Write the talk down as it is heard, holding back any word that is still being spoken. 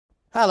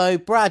Hello,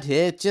 Brad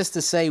here, just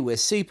to say we're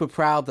super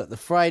proud that the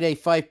Friday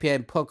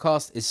 5pm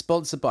podcast is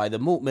sponsored by the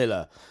Malt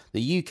Miller,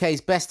 the UK's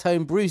best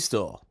home brew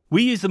store.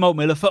 We use the Malt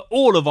Miller for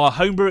all of our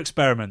homebrew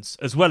experiments,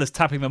 as well as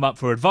tapping them up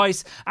for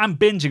advice and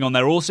binging on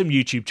their awesome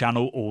YouTube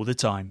channel all the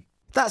time.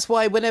 That's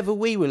why whenever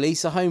we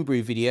release a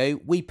homebrew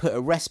video, we put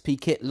a recipe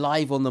kit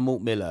live on the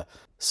Malt Miller,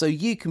 so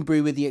you can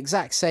brew with the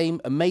exact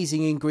same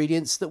amazing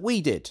ingredients that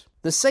we did.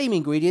 The same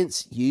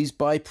ingredients used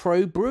by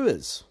pro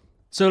brewers.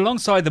 So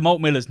alongside the Malt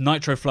Miller's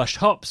nitro-flushed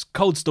hops,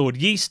 cold-stored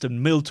yeast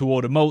and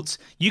milled-to-order malts,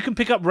 you can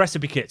pick up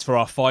recipe kits for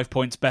our 5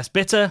 Points Best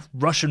Bitter,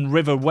 Russian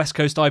River West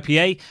Coast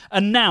IPA,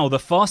 and now the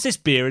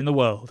fastest beer in the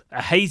world,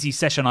 a hazy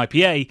session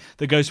IPA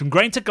that goes from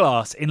grain to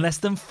glass in less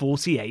than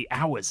 48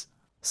 hours.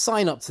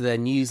 Sign up to their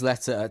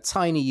newsletter at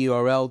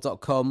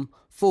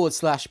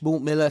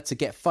tinyurl.com/Malt Miller to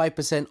get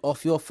 5%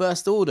 off your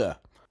first order.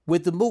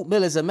 With the Malt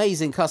Miller's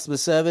amazing customer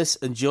service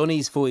and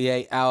Johnny's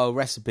 48-hour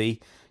recipe,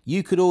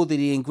 you could order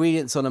the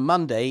ingredients on a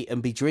Monday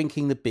and be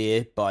drinking the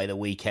beer by the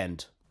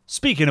weekend.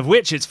 Speaking of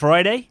which, it's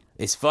Friday.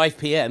 It's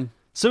 5pm.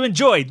 So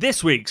enjoy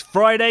this week's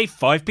Friday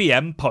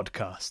 5pm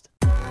podcast.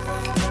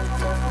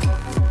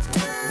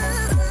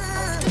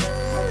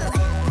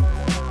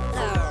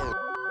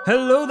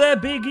 Hello there,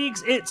 big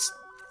geeks. It's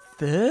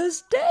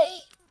Thursday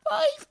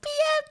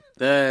 5pm.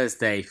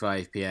 Thursday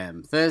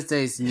 5pm.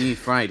 Thursday's the new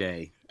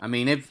Friday. I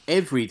mean,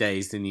 every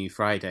day's the new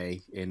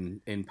Friday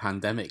in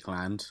pandemic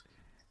land.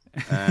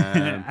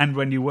 And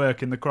when you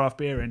work in the craft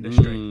beer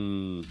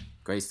industry.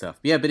 Great stuff.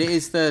 Yeah, but it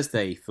is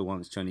Thursday for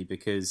once, Johnny,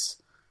 because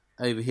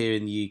over here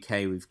in the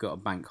UK we've got a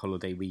bank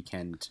holiday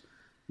weekend.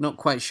 Not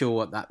quite sure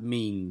what that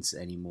means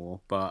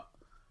anymore, but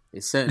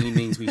it certainly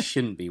means we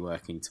shouldn't be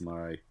working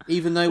tomorrow,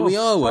 even though we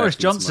are working Boris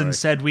Johnson tomorrow.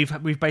 said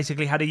we've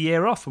basically had a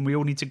year off and we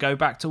all need to go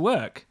back to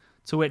work.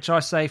 To which I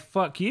say,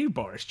 fuck you,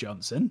 Boris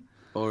Johnson.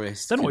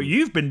 Boris, don't know what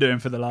you've been doing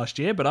for the last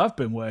year, but I've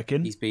been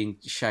working. He's been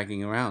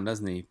shagging around,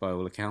 hasn't he, by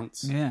all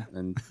accounts? Yeah.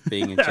 And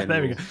being a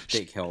general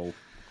dickhole.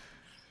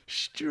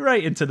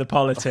 Straight into the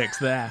politics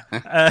there.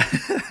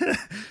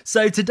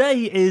 So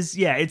today is,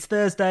 it's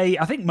Thursday.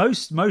 I think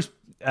most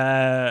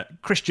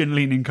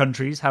Christian-leaning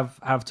countries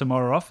have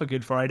tomorrow off for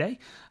Good Friday.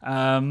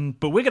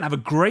 But we're going to have a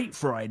great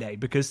Friday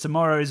because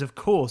tomorrow is, of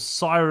course,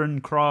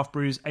 Siren Craft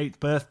Brew's 8th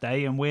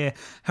birthday, and we're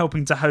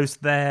helping to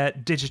host their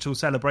digital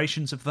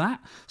celebrations of that,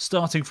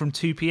 starting from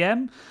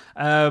 2pm.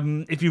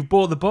 If you've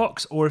bought the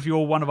box or if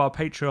you're one of our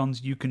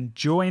Patreons, you can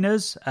join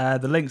us.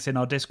 The link's in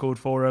our Discord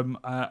forum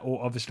or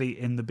obviously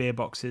in the beer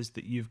boxes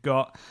that you've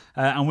got.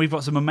 And we've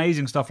got some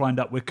amazing stuff lined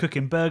up. We're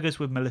cooking burgers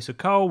with Melissa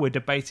Cole. We're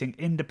debating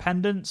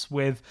independence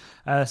with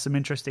some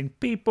interesting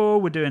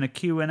people. We're doing a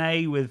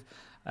Q&A with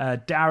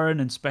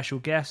Darren and special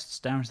guests.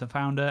 Darren's the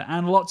founder,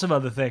 and lots of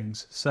other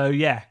things. So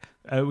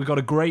we've got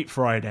a great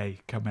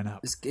Friday coming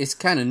up. It's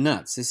kind of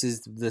nuts. This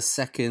is the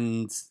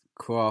second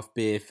craft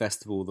beer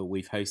festival that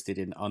we've hosted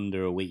in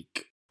under a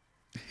week.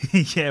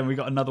 Yeah, and we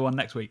got another one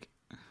next week.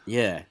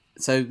 Yeah.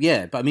 So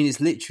but I mean,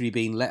 it's literally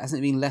been hasn't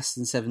it been less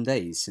than 7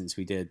 days since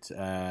we did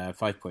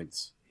 5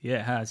 Points? Yeah,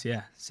 it has.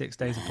 Yeah, 6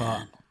 days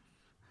apart.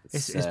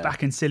 It's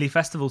back in silly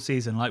festival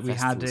season, like we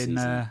had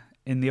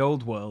in the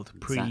old world,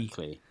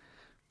 pre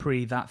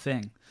that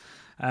thing.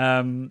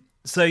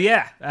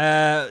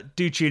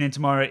 Do tune in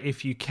tomorrow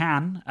if you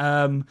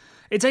can.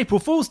 It's April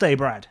Fool's Day,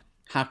 Brad.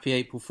 Happy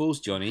April Fools,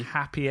 Johnny.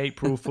 Happy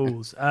April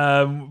Fools.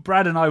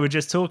 Brad and I were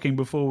just talking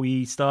before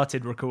we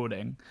started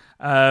recording.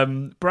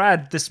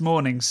 Brad this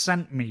morning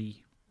sent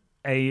me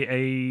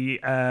a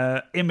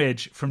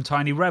image from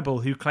Tiny Rebel,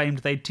 who claimed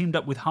they'd teamed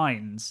up with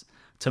Heinz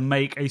to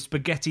make a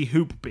spaghetti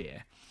hoop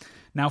beer.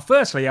 Now,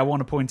 firstly, I want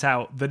to point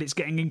out that it's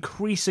getting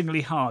increasingly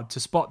hard to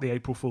spot the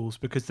April Fools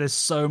because there's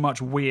so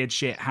much weird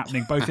shit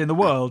happening both in the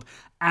world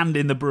and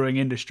in the brewing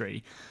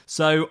industry.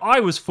 So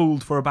I was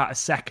fooled for about a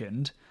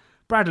second.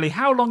 Bradley,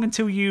 how long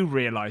until you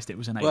realised it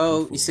was an April Fool?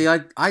 Well, you see,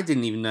 I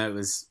didn't even know it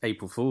was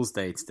April Fool's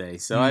Day today.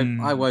 So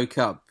I woke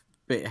up a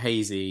bit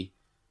hazy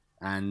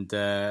and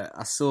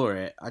I saw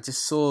it. I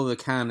just saw the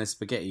can of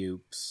spaghetti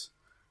oops.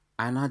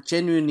 And I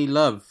genuinely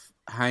love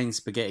Heinz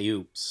spaghetti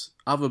oops.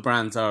 Other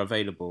brands are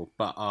available,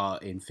 but are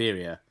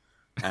inferior.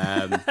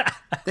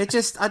 They're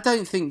just, I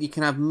don't think you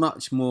can have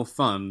much more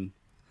fun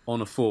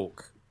on a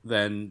fork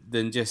than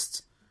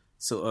just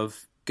sort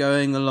of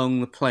going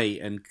along the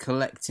plate and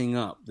collecting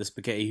up the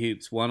spaghetti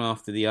hoops one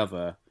after the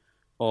other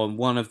on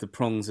one of the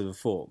prongs of a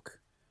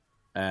fork.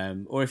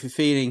 Or if you're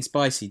feeling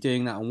spicy,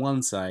 doing that on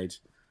one side,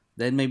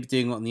 then maybe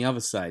doing it on the other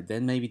side,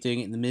 then maybe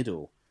doing it in the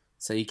middle.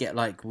 So you get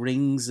like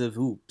rings of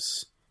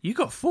hoops. You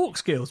got fork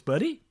skills,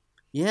 buddy.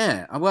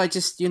 Yeah, well, I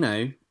just,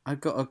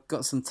 I've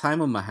got some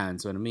time on my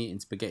hands when I'm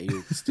eating spaghetti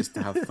hoops just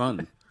to have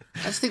fun.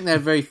 I just think they're a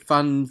very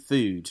fun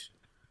food.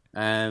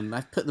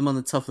 I've put them on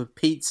the top of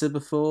pizza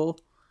before.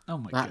 Oh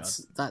my God.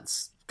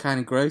 That's kind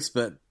of gross,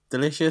 but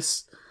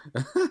delicious.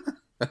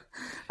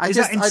 Is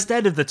that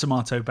instead of the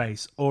tomato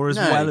base, or as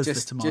well as the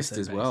tomato base? Just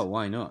as well.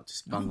 Why not?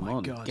 Just bung them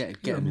on. God. Get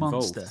You're them a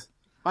involved. monster.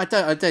 I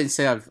don't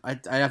say I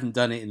haven't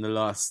done it in the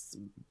last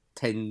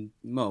 10,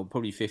 well,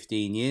 probably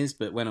 15 years.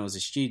 But when I was a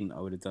student, I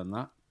would have done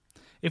that.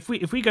 if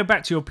we go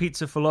back to your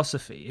pizza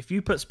philosophy, if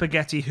you put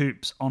spaghetti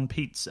hoops on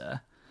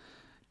pizza,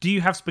 do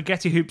you have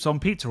spaghetti hoops on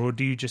pizza, or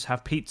do you just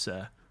have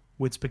pizza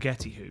with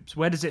spaghetti hoops?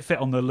 Where does it fit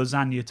on the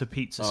lasagna to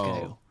pizza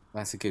scale?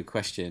 That's a good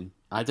question.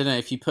 I don't know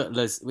if you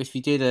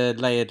did a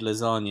layered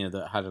lasagna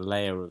that had a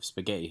layer of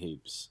spaghetti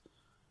hoops,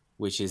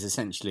 which is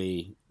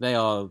essentially they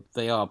are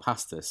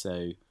pasta,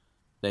 so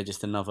they're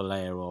just another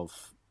layer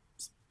of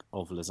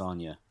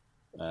lasagna.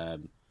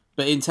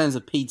 But in terms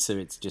of pizza,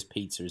 it's just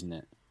pizza, isn't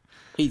it?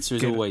 Pizza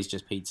is always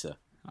just pizza.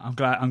 I'm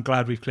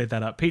glad we've cleared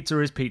that up. Pizza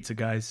is pizza,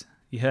 guys.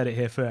 You heard it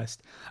here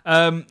first.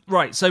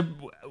 Right, so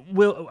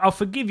I'll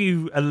forgive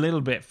you a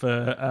little bit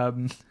for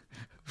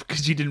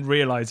because you didn't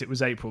realise it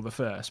was April the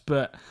 1st,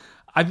 but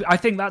I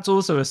think that's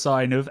also a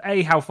sign of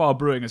how far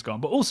brewing has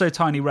gone, but also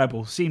Tiny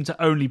Rebel seem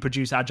to only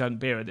produce adjunct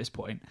beer at this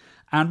point.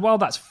 And while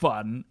that's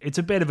fun, it's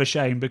a bit of a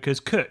shame because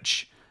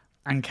Kutch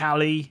and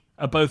Cali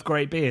are both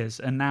great beers,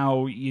 and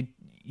now you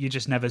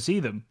just never see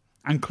them.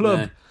 And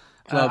Club,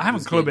 I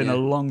haven't Club in a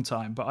long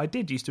time, but I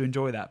did used to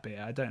enjoy that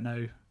beer. I don't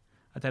know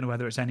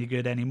whether it's any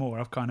good anymore.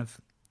 I've kind of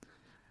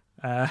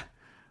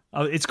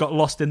it's got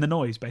lost in the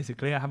noise.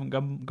 Basically, I haven't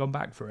gone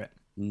back for it.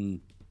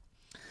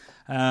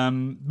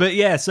 But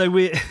yeah, so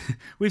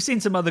we've seen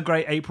some other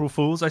great April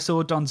Fools. I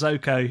saw Don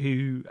Zoco,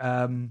 who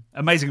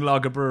amazing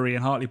lager brewery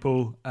in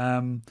Hartlepool,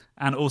 and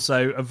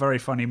also a very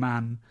funny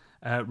man,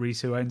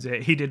 Reese, who owns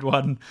it. He did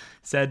one,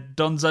 said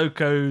Don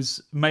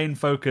Zoco's main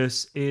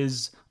focus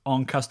is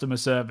on customer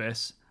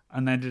service,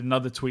 and then did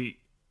another tweet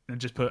and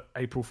just put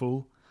April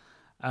Fool.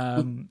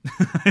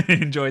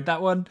 Enjoyed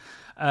that one.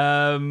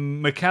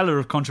 McKellar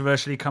have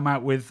controversially come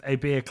out with a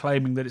beer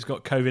claiming that it's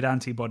got COVID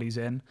antibodies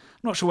in. I'm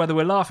not sure whether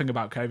we're laughing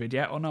about COVID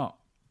yet or not.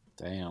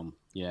 Damn.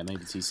 Yeah,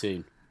 maybe too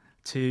soon.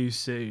 Too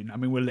soon. I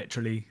mean, we're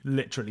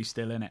literally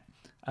still in it.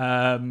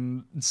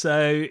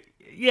 So,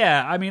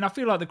 yeah, I mean, I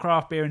feel like the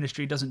craft beer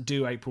industry doesn't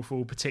do April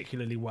Fool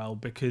particularly well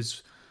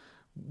because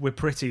we're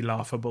pretty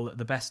laughable at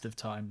the best of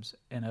times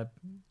in a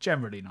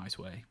generally nice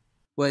way.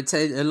 Well, it's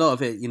a lot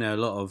of it, a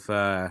lot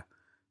of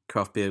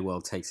craft beer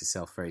world takes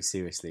itself very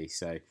seriously.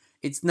 So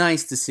it's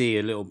nice to see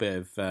a little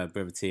bit of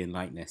brevity and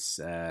lightness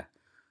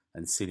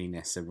and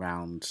silliness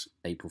around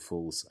April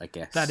Fools, I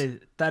guess.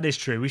 That is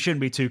true. We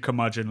shouldn't be too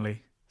curmudgeonly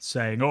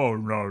saying, "Oh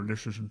no,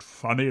 this isn't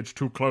funny. It's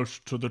too close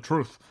to the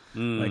truth."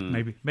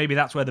 Like maybe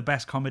that's where the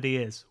best comedy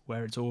is,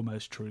 where it's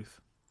almost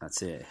truth.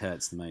 That's it. It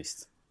hurts the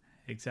most.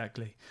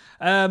 Exactly.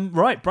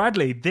 Right,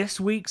 Bradley. This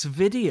week's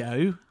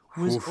video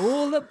was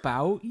all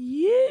about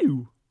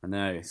you. I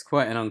know, it's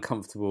quite an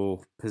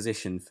uncomfortable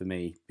position for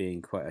me,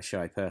 being quite a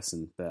shy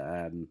person.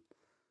 But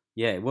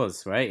yeah, it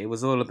was, right? It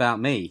was all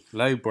about me.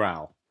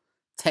 Lowbrow.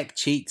 Tech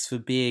cheeks for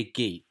beer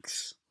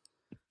geeks.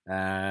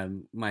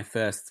 My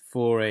first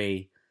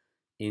foray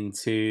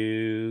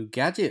into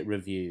gadget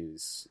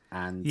reviews.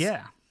 And,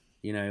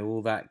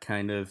 all that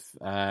kind of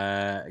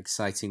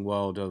exciting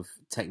world of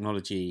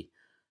technology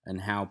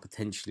and how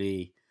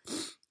potentially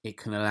it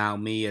can allow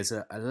me as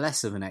a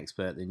less of an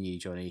expert than you,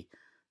 Johnny,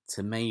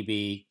 to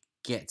maybe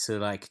get to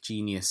like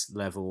genius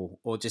level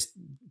or just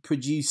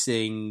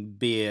producing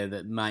beer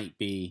that might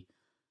be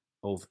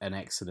of an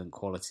excellent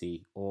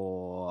quality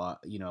or,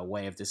 a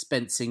way of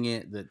dispensing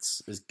it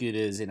that's as good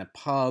as in a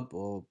pub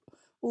or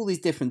all these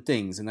different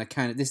things. And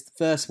this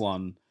first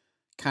one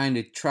kind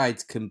of tried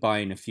to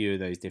combine a few of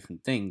those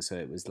different things. So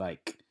it was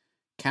like,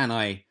 can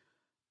I,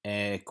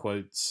 air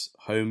quotes,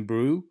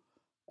 homebrew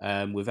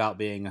without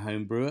being a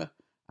home brewer?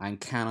 And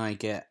can I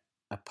get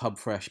a pub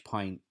fresh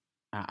pint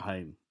at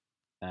home?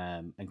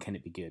 And can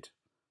it be good?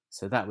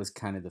 So that was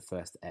kind of the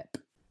first ep.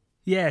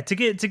 Yeah, to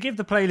give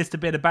the playlist a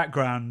bit of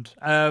background,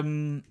 I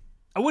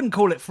wouldn't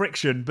call it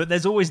friction, but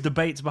there's always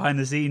debates behind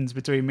the scenes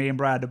between me and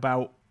Brad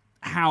about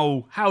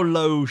how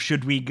low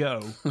should we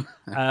go.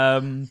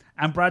 And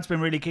Brad's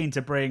been really keen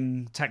to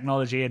bring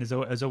technology in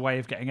as a way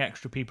of getting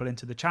extra people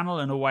into the channel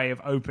and a way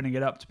of opening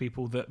it up to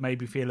people that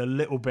maybe feel a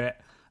little bit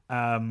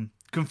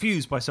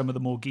confused by some of the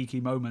more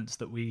geeky moments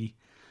that we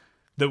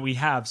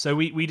have. So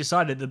we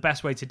decided the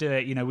best way to do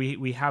it,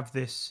 we have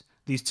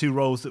these two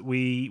roles that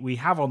we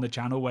have on the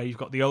channel where you've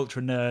got the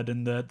ultra nerd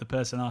and the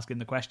person asking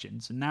the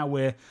questions, and now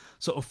we're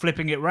sort of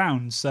flipping it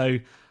round. So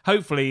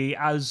hopefully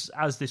as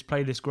this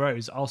playlist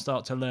grows, I'll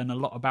start to learn a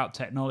lot about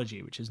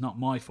technology, which is not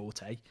my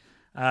forte,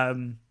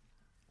 and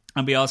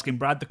be asking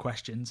Brad the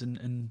questions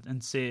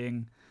and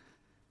seeing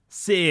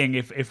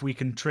if we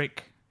can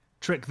trick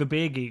the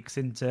beer geeks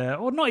into,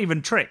 or not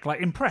even trick, like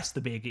impress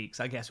the beer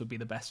geeks, I guess would be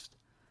the best.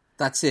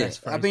 That's it.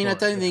 I mean, I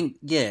don't think,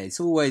 it's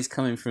always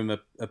coming from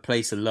a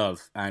place of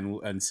love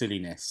and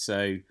silliness.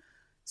 So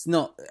it's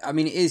not, I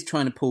mean, it is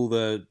trying to pull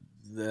the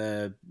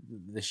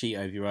sheet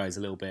over your eyes a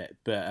little bit.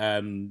 But,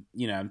 I'm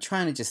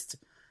trying to just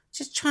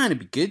trying to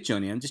be good,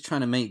 Johnny. I'm just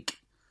trying to make,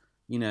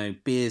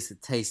 beers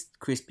that taste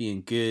crispy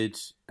and good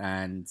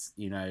and,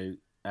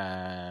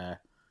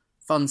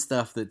 fun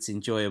stuff that's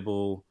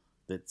enjoyable,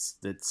 that's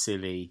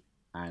silly.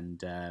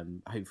 And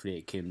hopefully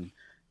it can...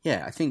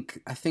 Yeah, I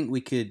think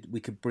we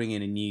could bring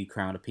in a new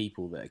crowd of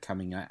people that are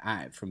coming at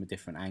it from a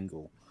different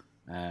angle.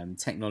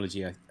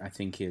 Technology, I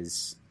think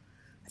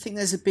think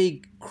there's a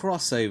big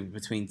crossover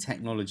between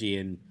technology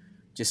and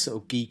just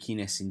sort of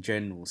geekiness in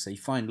general. So you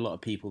find a lot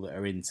of people that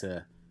are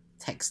into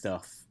tech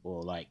stuff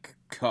or like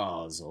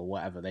cars or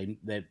whatever.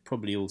 They're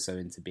probably also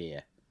into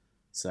beer.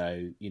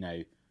 So,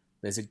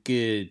 there's a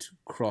good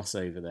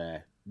crossover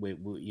there with,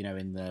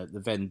 in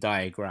the Venn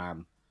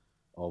diagram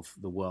of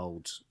the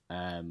world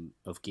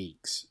of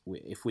geeks.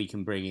 If we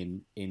can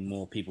bring in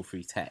more people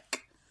through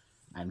tech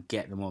and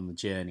get them on the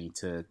journey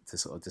to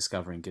sort of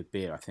discovering good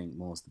beer, I think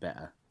more's the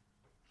better.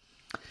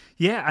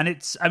 Yeah,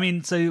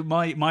 and so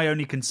my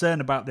only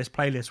concern about this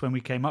playlist when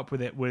we came up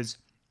with it was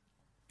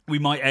we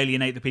might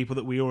alienate the people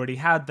that we already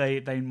had.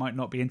 They might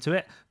not be into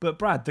it. But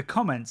Brad, the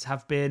comments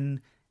have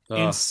been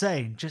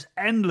insane. Just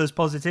endless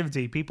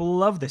positivity. People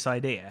love this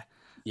idea,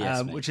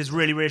 yes, which is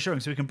really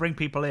reassuring. So we can bring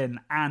people in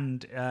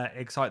and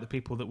excite the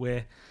people that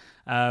we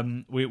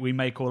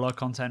make all our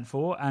content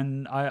for.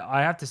 And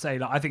I have to say,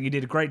 I think you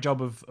did a great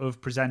job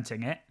of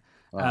presenting it.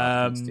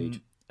 Thanks,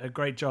 dude. A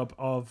great job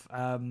of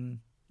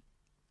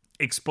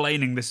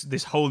explaining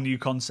this whole new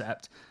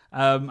concept,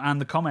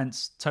 and the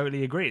comments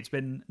totally agree. It's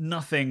been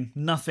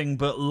nothing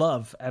but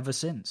love ever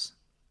since.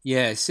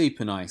 Yeah,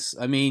 super nice.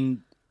 I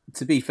mean,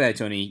 to be fair,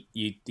 Johnny,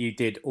 you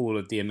did all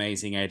of the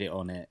amazing edit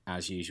on it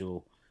as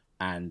usual,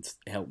 and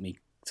helped me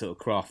sort of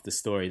craft the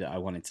story that I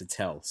wanted to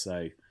tell.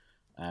 So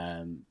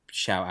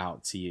shout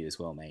out to you as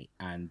well, mate.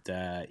 And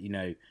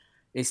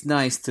it's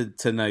nice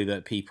to know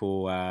that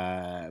people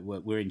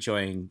were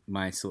enjoying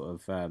my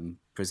sort of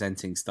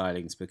presenting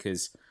stylings,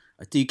 because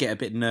I do get a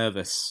bit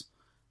nervous.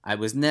 I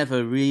was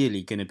never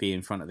really going to be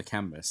in front of the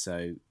camera,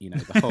 so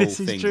the whole this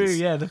thing is true.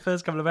 Yeah, the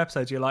first couple of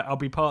episodes, you're like, I'll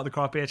be part of the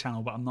craft beer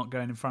channel, but I'm not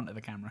going in front of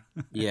the camera.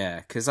 Yeah,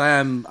 because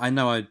I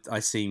know I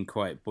seem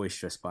quite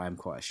boisterous, but I'm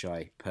quite a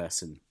shy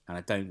person, and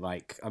I don't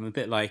like. I'm a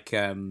bit like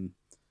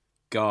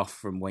Garth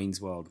from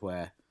Wayne's World,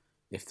 where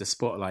if the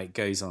spotlight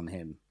goes on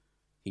him,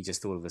 he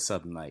just all of a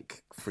sudden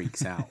like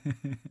freaks out.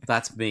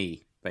 That's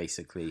me,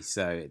 basically.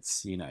 So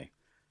it's a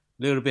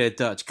little bit of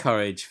Dutch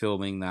courage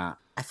filming that.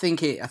 I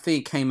think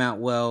it came out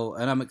well,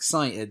 and I'm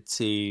excited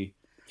to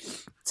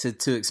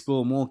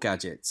explore more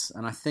gadgets.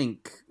 And I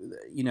think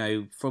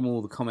from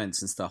all the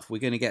comments and stuff, we're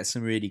going to get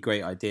some really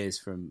great ideas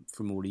from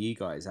all of you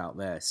guys out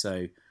there.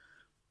 So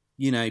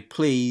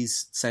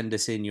please send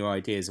us in your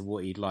ideas of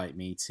what you'd like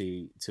me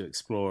to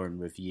explore and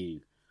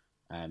review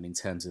in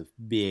terms of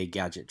beer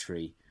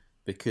gadgetry,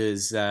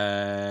 because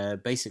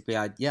basically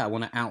I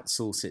want to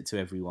outsource it to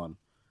everyone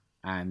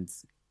and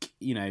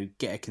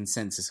get a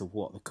consensus of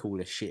what the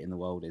coolest shit in the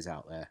world is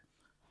out there,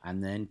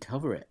 and then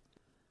cover it.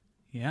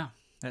 Yeah,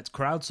 let's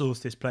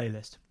crowdsource this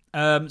playlist.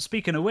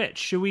 Speaking of which,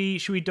 should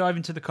we dive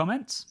into the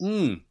comments?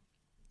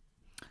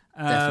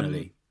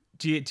 Definitely.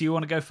 Do you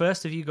want to go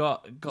first? Have you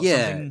got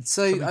yeah?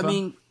 something I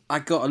mean, I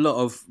got a lot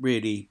of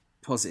really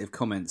positive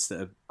comments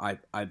that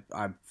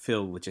I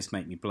feel would just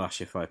make me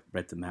blush if I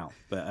read them out.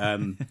 But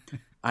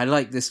I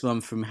like this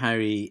one from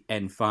Harry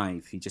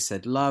N5. He just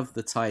said, "Love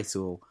the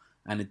title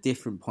and a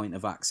different point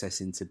of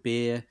access into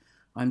beer.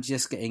 I'm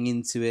just getting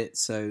into it,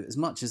 so as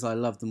much as I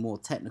love the more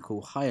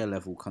technical, higher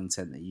level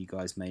content that you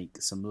guys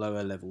make, some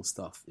lower level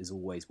stuff is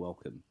always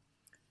welcome."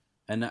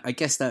 And I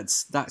guess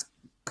that's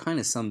kind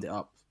of summed it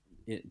up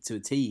to a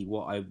T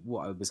what I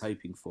was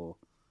hoping for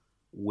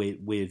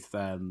with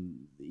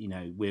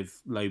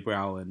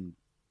lowbrow, and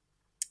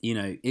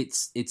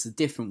it's a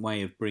different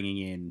way of bringing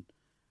in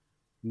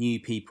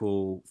new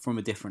people from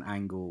a different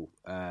angle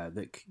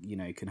that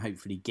can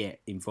hopefully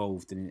get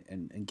involved in it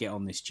and get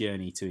on this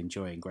journey to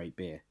enjoying great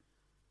beer.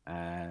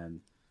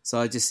 So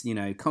I just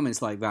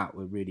comments like that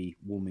were really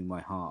warming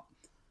my heart,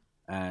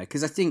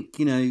 because I think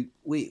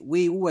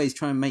we always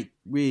try and make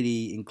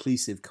really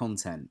inclusive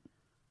content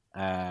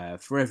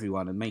for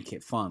everyone and make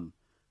it fun,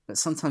 but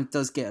sometimes it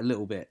does get a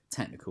little bit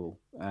technical.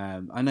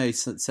 I know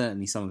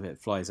certainly some of it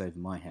flies over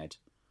my head.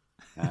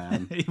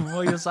 Even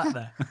while you're sat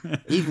there.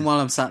 Even while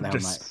I'm sat there,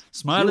 just I'm like,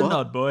 smile and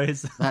nod,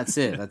 boys. That's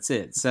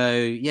it. So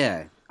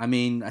yeah, I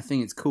mean, I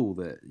think it's cool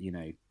that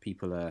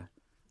people are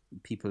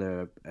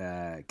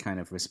kind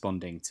of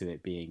responding to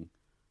it being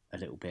a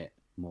little bit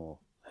more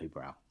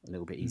lowbrow, a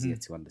little bit easier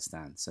to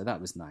understand. So that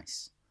was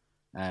nice.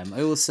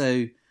 I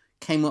also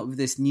came up with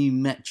this new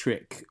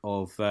metric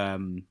of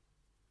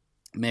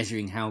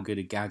measuring how good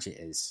a gadget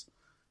is,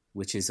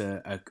 which is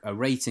a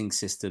rating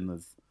system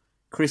of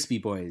Crispy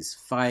Boys,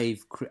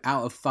 5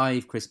 out of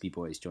 5 Crispy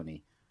Boys,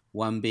 Johnny.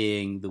 1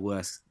 being the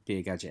worst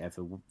beer gadget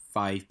ever,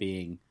 5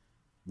 being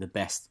the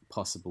best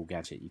possible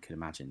gadget you could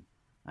imagine.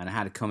 And I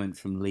had a comment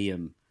from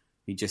Liam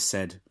who just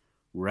said,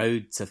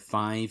 "Road to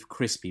 5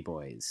 Crispy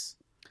Boys."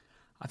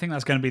 I think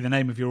that's going to be the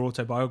name of your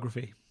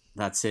autobiography.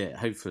 That's it.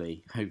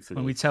 Hopefully.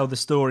 When we tell the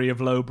story of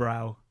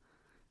Lowbrow,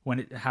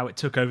 how it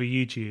took over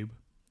YouTube,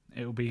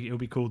 it'll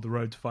be called The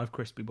Road to 5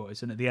 Crispy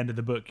Boys. And at the end of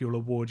the book, you'll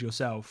award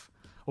yourself.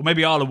 Or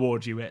maybe I'll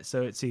award you it,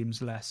 so it seems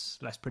less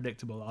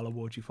predictable. I'll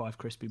award you 5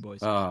 Crispy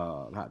Boys.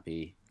 Oh, that'd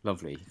be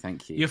lovely.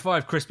 Thank you. You're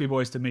 5 Crispy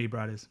Boys to me,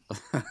 Bradders.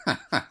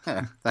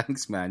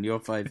 Thanks, man.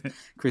 You're 5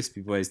 Crispy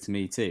Boys to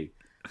me, too.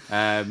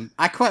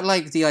 I quite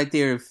like the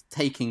idea of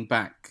taking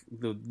back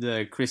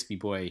the Crispy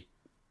Boy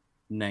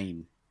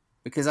name,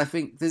 because I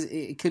think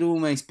it could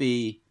almost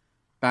be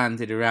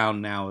banded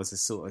around now as a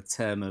sort of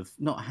term of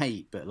not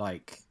hate, but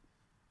like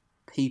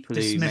people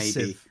who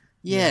maybe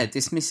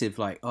dismissive,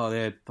 like, oh,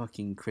 they're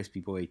fucking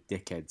crispy boy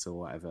dickheads or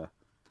whatever.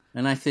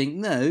 And I think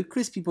no,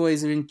 crispy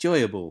boys are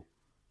enjoyable.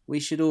 We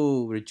should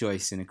all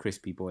rejoice in a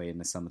crispy boy in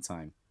the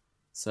summertime.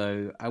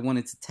 So I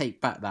wanted to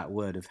take back that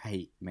word of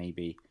hate,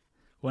 maybe.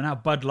 When our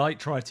Bud Light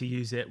try to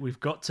use it, we've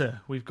got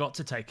to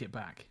take it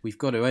back. We've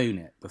got to own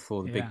it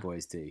before the big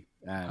boys do.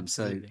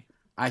 Absolutely. So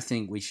I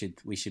think we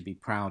should be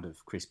proud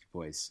of crispy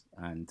boys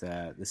and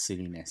the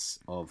silliness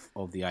of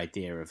the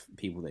idea of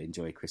people that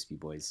enjoy crispy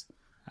boys.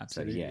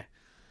 Absolutely.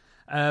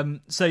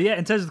 So yeah.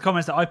 In terms of the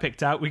comments that I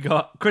picked out, we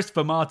got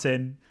Christopher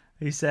Martin,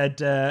 who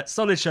said,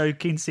 "Solid show.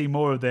 Keen to see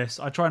more of this.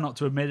 I try not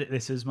to admit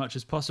this as much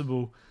as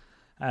possible.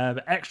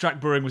 But extract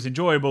brewing was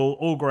enjoyable.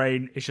 All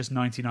grain. It's just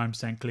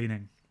 99%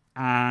 cleaning."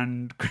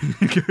 And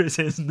Chris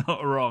is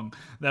not wrong.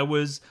 There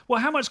was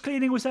how much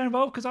cleaning was there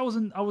involved? Because I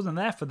wasn't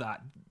there for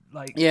that.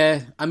 Like,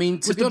 yeah, I mean,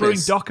 to was be the brewing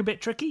honest, dock a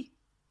bit tricky?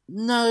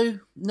 No,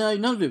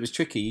 none of it was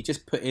tricky. You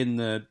just put in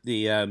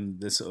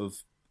the sort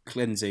of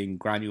cleansing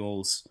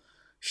granules,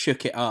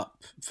 shook it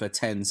up for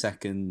 10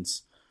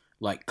 seconds,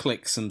 like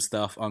click some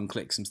stuff,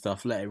 unclick some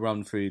stuff, let it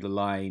run through the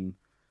line,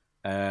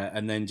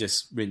 and then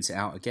just rinse it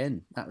out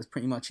again. That was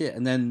pretty much it.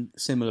 And then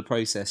similar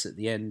process at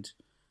the end,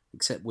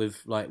 except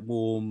with like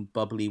warm,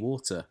 bubbly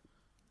water.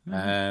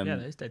 Yeah, that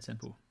is dead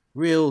simple.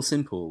 Real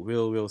simple,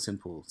 real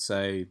simple.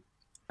 So,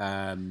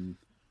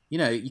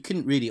 you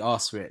couldn't really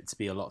ask for it to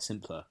be a lot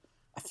simpler.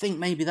 I think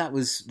maybe that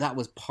was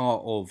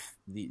part of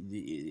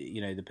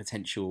the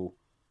potential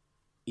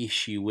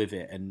issue with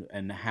it,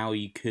 and how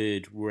you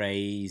could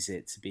raise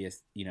it to be a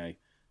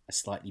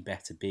slightly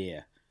better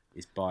beer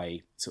is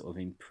by sort of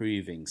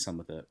improving some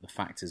of the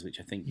factors, which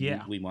I think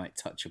we might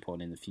touch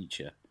upon in the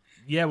future.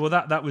 Yeah, well,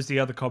 that was the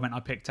other comment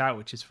I picked out,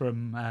 which is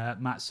from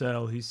Matt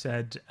Searle, who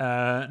said,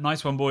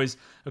 "Nice one, boys.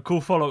 A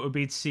cool follow-up would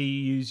be to see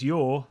you use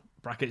your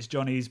 (brackets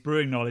Johnny's)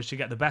 brewing knowledge to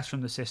get the best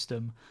from the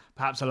system,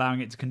 perhaps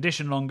allowing it to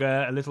condition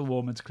longer, a little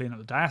warmer to clean up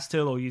the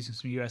diacetyl, or using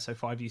some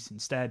USO5 yeast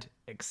instead,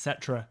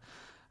 etc.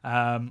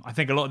 I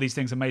think a lot of these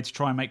things are made to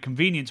try and make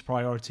convenience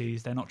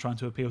priorities. They're not trying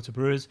to appeal to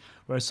brewers,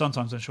 whereas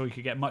sometimes I'm sure you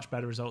could get much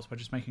better results by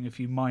just making a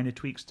few minor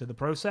tweaks to the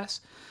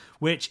process,"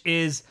 which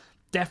is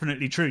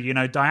definitely true.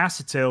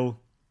 Diacetyl,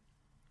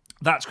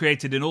 that's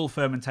created in all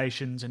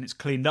fermentations, and it's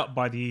cleaned up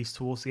by the yeast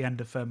towards the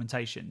end of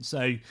fermentation.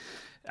 So,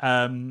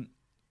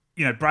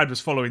 Brad was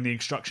following the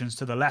instructions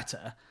to the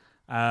letter.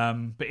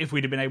 But if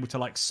we'd have been able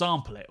to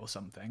sample it or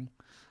something,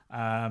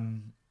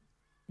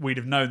 we'd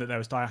have known that there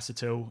was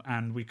diacetyl,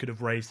 and we could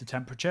have raised the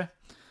temperature.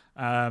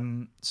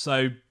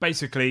 So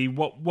basically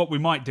what we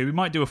might do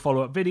a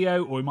follow-up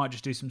video, or we might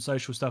just do some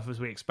social stuff as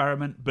we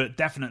experiment, but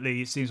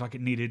definitely it seems like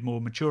it needed more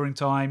maturing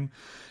time.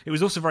 It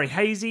was also very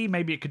hazy.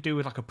 Maybe it could do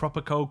with a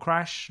proper cold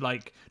crash,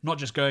 not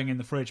just going in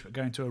the fridge, but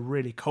going to a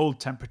really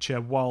cold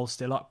temperature while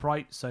still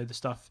upright. So the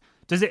stuff,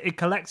 it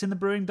collects in the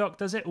brewing dock,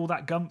 does it? All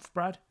that gumph,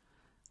 Brad?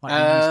 I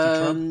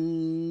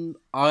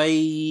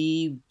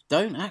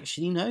don't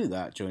actually know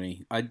that,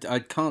 Johnny. I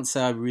can't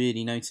say I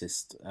really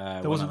noticed.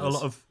 There wasn't a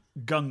lot of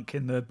gunk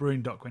in the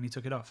brewing dock when you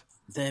took it off.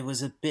 There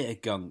was a bit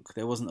of gunk.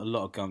 There wasn't a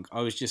lot of gunk.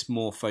 I was just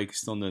more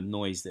focused on the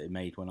noise that it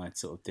made when I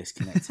sort of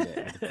disconnected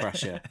it with the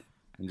pressure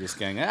and just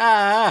going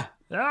I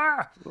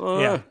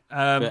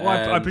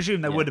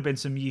presume there would have been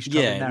some yeast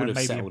trouble in there, and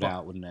maybe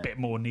a bit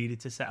more needed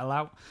to settle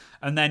out.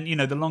 And then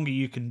the longer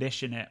you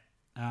condition it,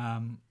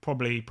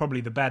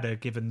 probably the better,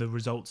 given the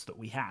results that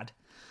we had.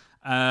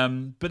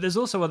 But there's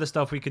also other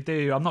stuff we could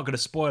do. I'm not going to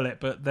spoil it,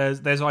 but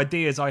there's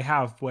ideas I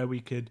have where we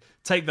could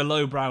take the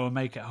lowbrow and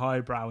make it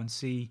highbrow and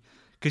see,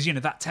 because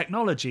that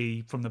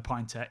technology from the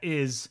pinter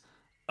is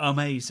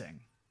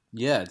amazing.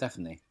 Yeah,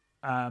 definitely.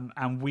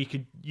 And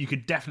you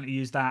could definitely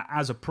use that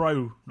as not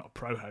a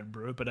pro home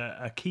brewer, but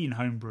a keen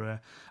home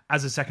brewer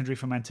as a secondary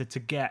fermenter to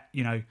get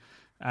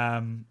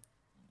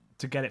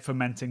it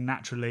fermenting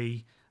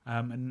naturally,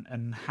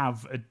 and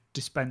have a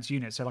dispense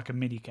unit, so like a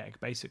mini keg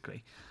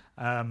basically.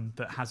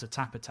 That has a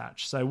tap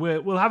attached. So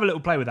we'll have a little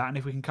play with that, and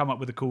if we can come up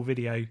with a cool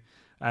video,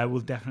 we'll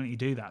definitely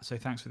do that. So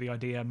thanks for the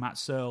idea, Matt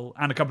Searle,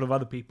 and a couple of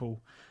other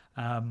people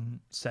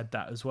said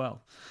that as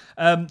well.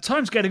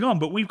 Time's getting on,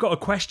 but we've got a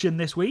question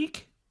this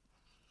week.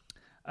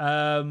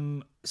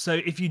 So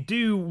if you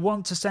do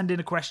want to send in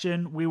a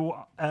question, we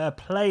will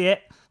play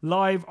it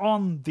live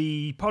on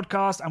the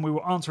podcast, and we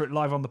will answer it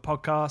live on the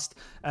podcast.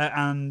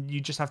 And you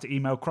just have to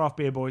email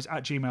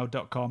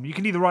craftbeerboys@gmail.com. You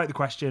can either write the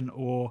question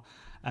or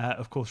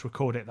of course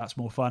record it. That's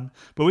more fun.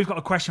 But we've got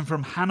a question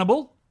from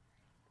Hannibal.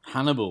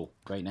 Hannibal,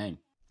 great name.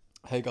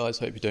 Hey guys,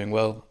 hope you're doing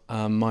well.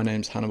 My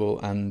name's Hannibal,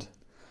 and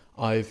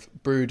I've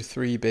brewed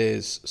 3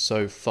 beers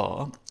so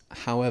far.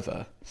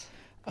 However,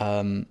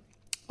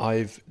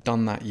 I've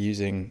done that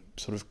using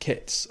sort of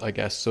kits, I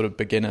guess, sort of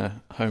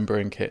beginner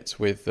homebrewing kits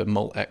with the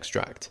malt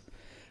extract.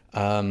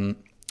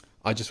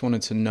 I just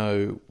wanted to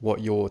know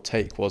what your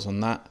take was on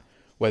that,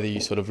 whether you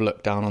sort of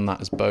look down on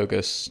that as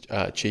bogus,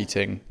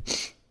 cheating,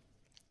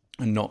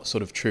 and not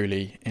sort of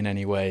truly in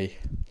any way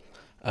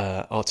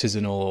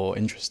artisanal or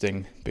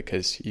interesting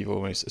because you've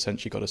almost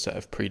essentially got a set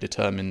of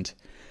predetermined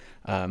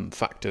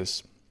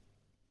factors.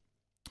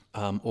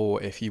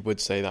 Or if you would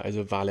say that is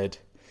a valid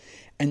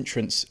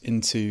entrance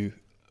into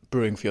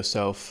brewing for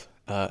yourself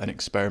and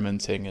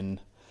experimenting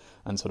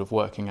and sort of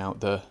working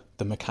out the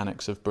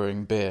mechanics of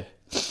brewing beer.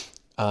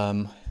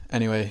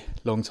 Anyway,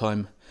 long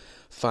time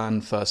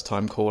fan, first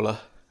time caller.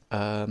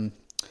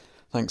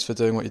 Thanks for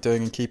doing what you're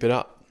doing and keep it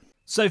up.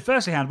 So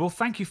firstly, Hannibal,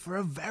 thank you for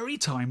a very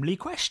timely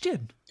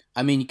question.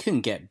 I mean, you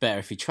couldn't get better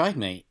if you tried,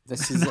 mate.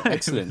 This is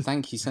excellent.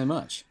 Thank you so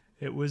much.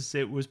 It was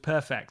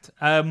perfect.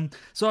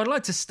 So I'd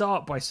like to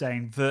start by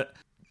saying that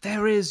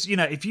there is,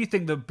 if you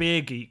think that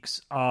beer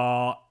geeks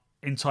are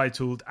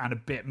entitled and a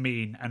bit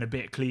mean and a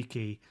bit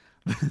cliquey,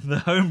 the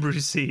homebrew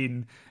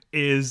scene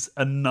is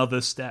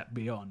another step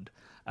beyond.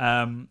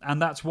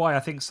 And that's why I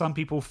think some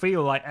people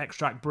feel like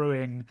extract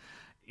brewing,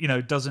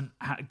 doesn't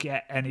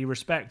get any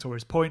respect or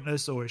is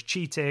pointless or is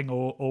cheating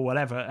or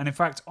whatever. And in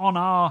fact, on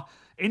our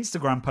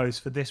Instagram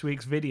post for this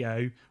week's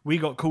video, we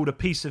got called a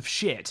piece of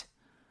shit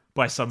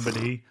by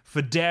somebody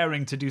for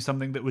daring to do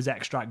something that was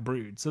extract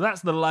brewed. So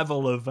that's the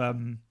level of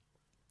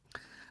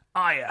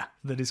ire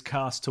that is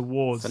cast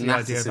towards the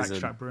idea of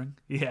extract brewing.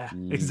 Yeah,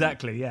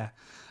 exactly, yeah.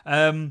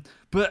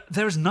 But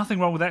there is nothing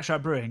wrong with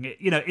extract brewing.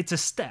 It's a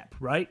step,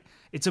 right?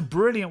 It's a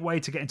brilliant way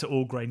to get into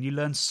all grain. You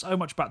learn so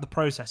much about the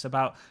process,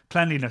 about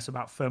cleanliness,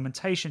 about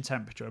fermentation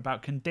temperature,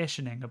 about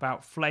conditioning,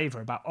 about flavour,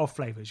 about off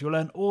flavours. You'll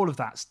learn all of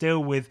that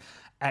still with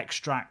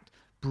extract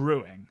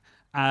brewing.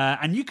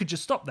 And you could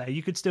just stop there.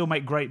 You could still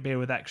make great beer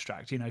with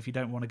extract, if you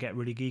don't want to get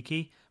really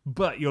geeky.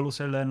 But you'll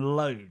also learn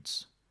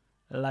loads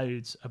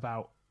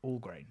about all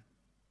grain.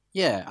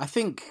 Yeah, I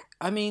don't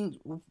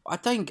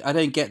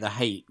get the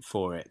hate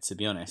for it, to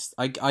be honest.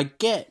 I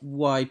get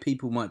why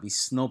people might be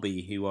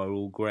snobby who are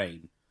all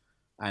grain.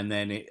 And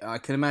then I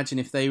can imagine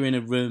if they were in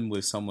a room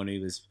with someone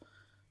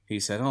who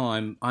said,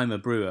 "Oh, I'm a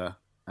brewer,"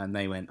 and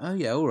they went, "Oh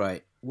yeah, all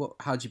right.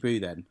 How do you brew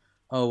then?"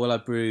 "Oh well, I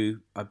brew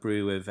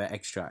with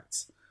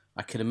extracts."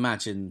 I can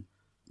imagine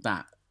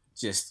that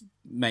just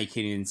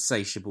making an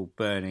insatiable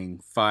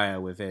burning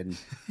fire within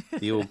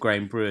the all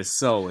grain brewer's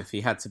soul if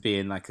he had to be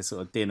in like a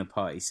sort of dinner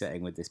party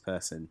setting with this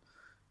person,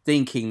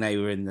 thinking they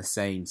were in the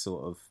same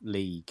sort of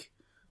league.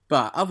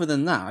 But other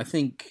than that, I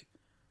think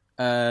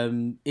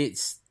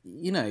it's,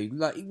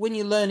 like when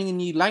you're learning a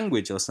new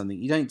language or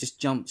something, you don't just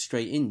jump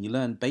straight in. You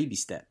learn baby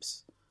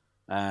steps.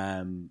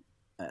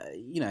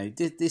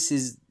 This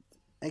is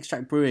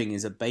extract brewing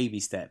is a baby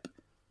step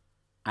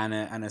and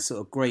a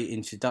sort of great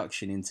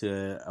introduction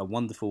into a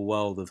wonderful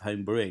world of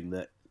home brewing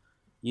that,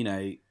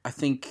 I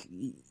think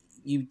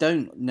you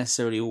don't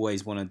necessarily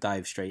always want to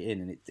dive straight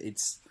in, and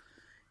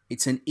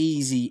it's an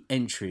easy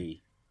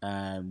entry,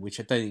 which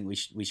I don't think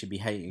we should be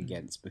hating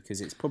against,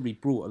 because it's probably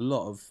brought a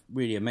lot of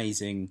really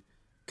amazing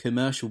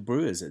commercial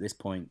brewers at this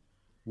point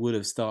would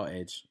have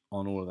started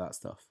on all of that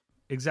stuff.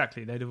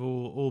 Exactly. They'd have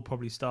all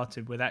probably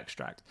started with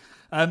extract.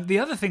 The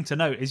other thing to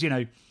note is,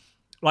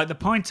 like the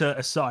pinter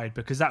aside,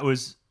 because that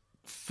was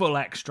full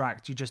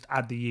extract, you just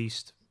add the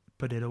yeast,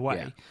 put it away.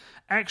 Yeah.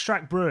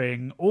 Extract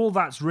brewing, all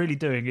that's really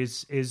doing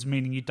is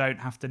meaning you don't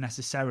have to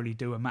necessarily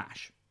do a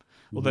mash.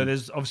 Although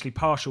there's obviously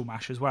partial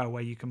mash as well,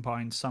 where you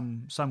combine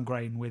some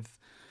grain with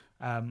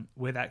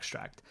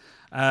extract.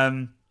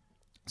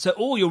 So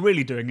all you're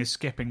really doing is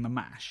skipping the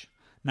mash.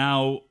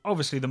 Now,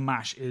 obviously, the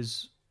mash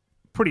is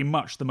pretty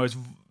much the most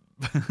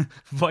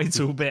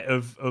vital bit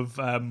of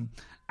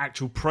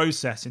actual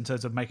process in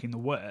terms of making the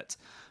wort.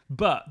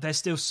 But there's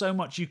still so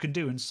much you can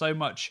do and so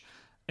much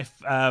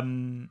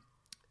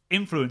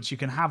influence you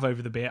can have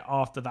over the beer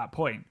after that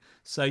point.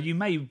 So you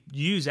may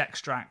use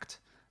extract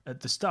at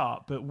the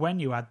start, but when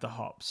you add the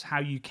hops, how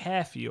you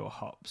care for your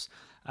hops,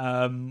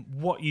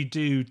 what you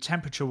do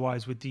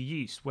temperature-wise with the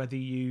yeast, whether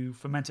you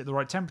ferment it at the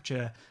right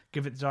temperature,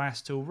 give it the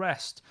diacetyl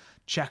rest,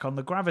 check on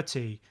the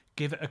gravity,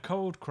 give it a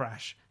cold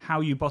crash,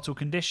 how you bottle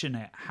condition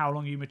it, how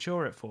long you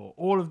mature it for.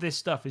 All of this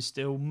stuff is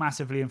still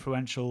massively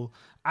influential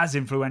as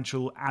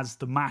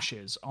the mash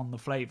is on the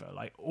flavour.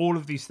 Like, all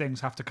of these things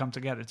have to come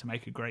together to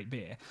make a great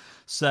beer.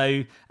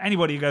 So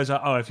anybody who goes,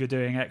 "Oh, if you're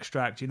doing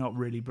extract, you're not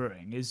really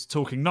brewing," is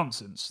talking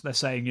nonsense. They're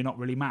saying you're not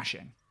really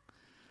mashing.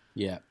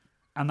 Yeah.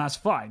 And that's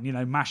fine.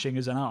 Mashing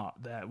is an art.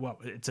 Well,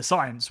 it's a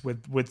science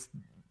with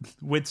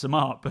some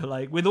art, but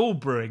like with all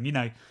brewing,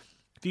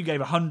 if you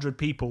gave 100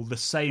 people the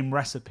same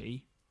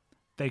recipe,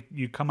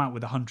 you come out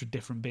with 100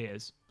 different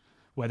beers,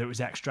 whether it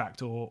was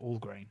extract or all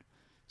grain.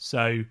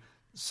 So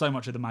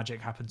much of the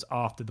magic happens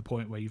after the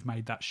point where you've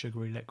made that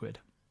sugary liquid.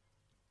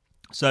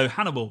 So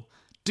Hannibal,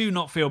 do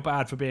not feel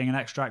bad for being an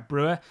extract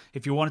brewer.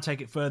 If you want to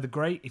take it further,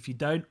 great. If you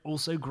don't,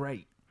 also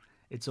great.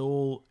 It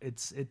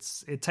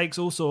takes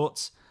all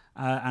sorts,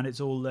 and it's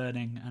all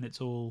learning, and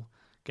it's all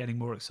getting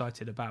more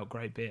excited about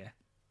great beer.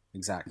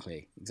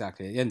 Exactly. At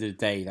the end of the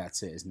day,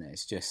 that's it, isn't it?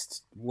 It's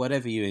just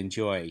whatever you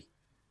enjoy,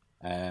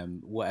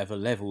 whatever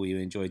level you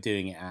enjoy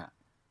doing it at,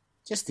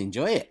 just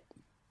enjoy it.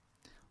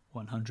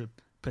 100%.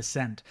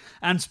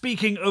 And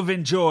speaking of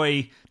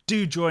enjoy,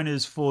 do join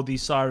us for the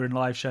Siren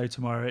live show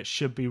tomorrow. It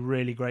should be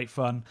really great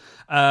fun.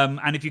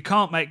 And if you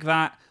can't make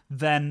that,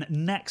 then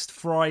next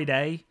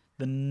Friday,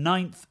 the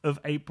 9th of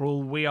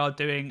April, we are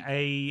doing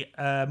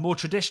a more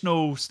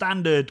traditional,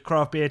 standard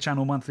Craft Beer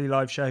Channel monthly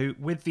live show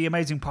with the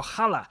amazing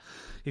Pohala.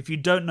 If you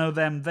don't know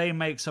them, they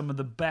make some of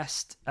the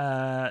best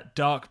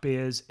dark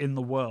beers in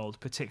the world,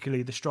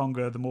 particularly the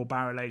stronger, the more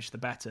barrel-aged, the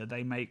better.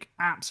 They make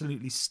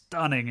absolutely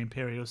stunning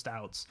imperial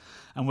stouts.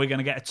 And we're going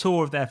to get a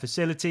tour of their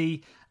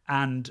facility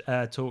and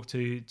talk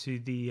to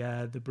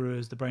the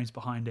brewers, the brains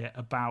behind it,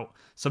 about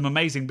some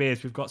amazing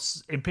beers. We've got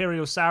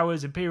imperial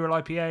sours, imperial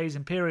IPAs,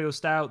 imperial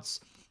stouts.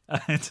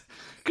 It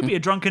could be a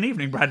drunken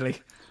evening, Bradley.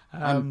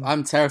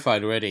 I'm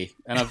terrified already,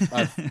 and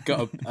I've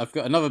got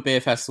another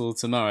beer festival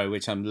tomorrow,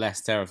 which I'm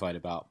less terrified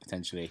about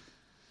potentially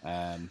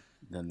than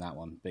that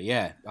one. But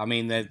yeah, I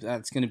mean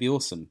that's going to be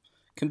awesome.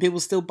 Can people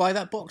still buy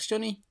that box,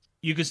 Johnny?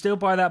 You can still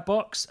buy that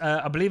box.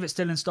 I believe it's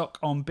still in stock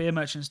on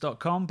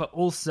beermerchants.com, but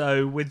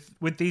also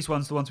with these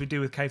ones, the ones we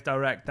do with Cave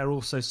Direct, they're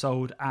also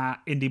sold at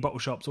indie bottle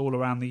shops all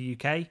around the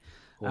UK.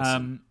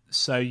 Awesome.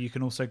 So you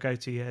can also go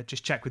to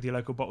just check with your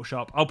local bottle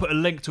shop. I'll put a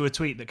link to a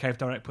tweet that Cave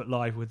Direct put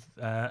live with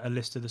a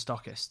list of the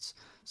stockists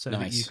so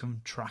that you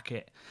can track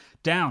it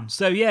down.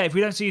 So yeah, if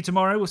we don't see you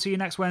tomorrow, we'll see you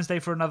next Wednesday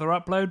for another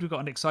upload. We've got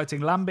an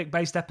exciting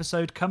Lambic-based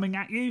episode coming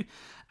at you.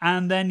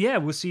 And then, yeah,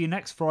 we'll see you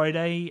next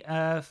Friday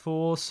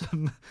for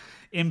some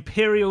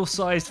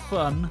imperial-sized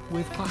fun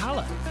with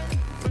Pahala.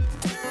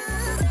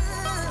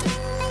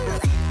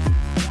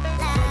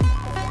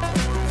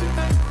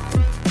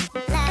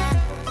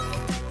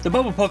 The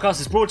Bubble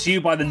Podcast is brought to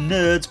you by the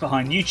nerds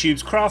behind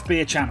YouTube's Craft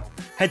Beer Channel.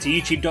 Head to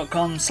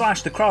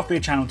youtube.com/the Craft Beer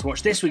Channel to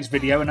watch this week's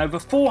video and over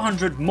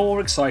 400 more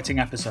exciting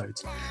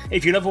episodes.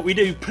 If you love what we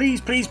do,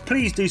 please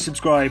do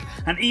subscribe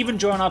and even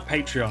join our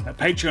Patreon at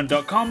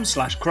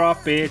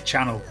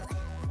patreon.com/craftbeerchannel.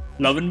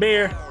 Love and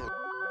beer.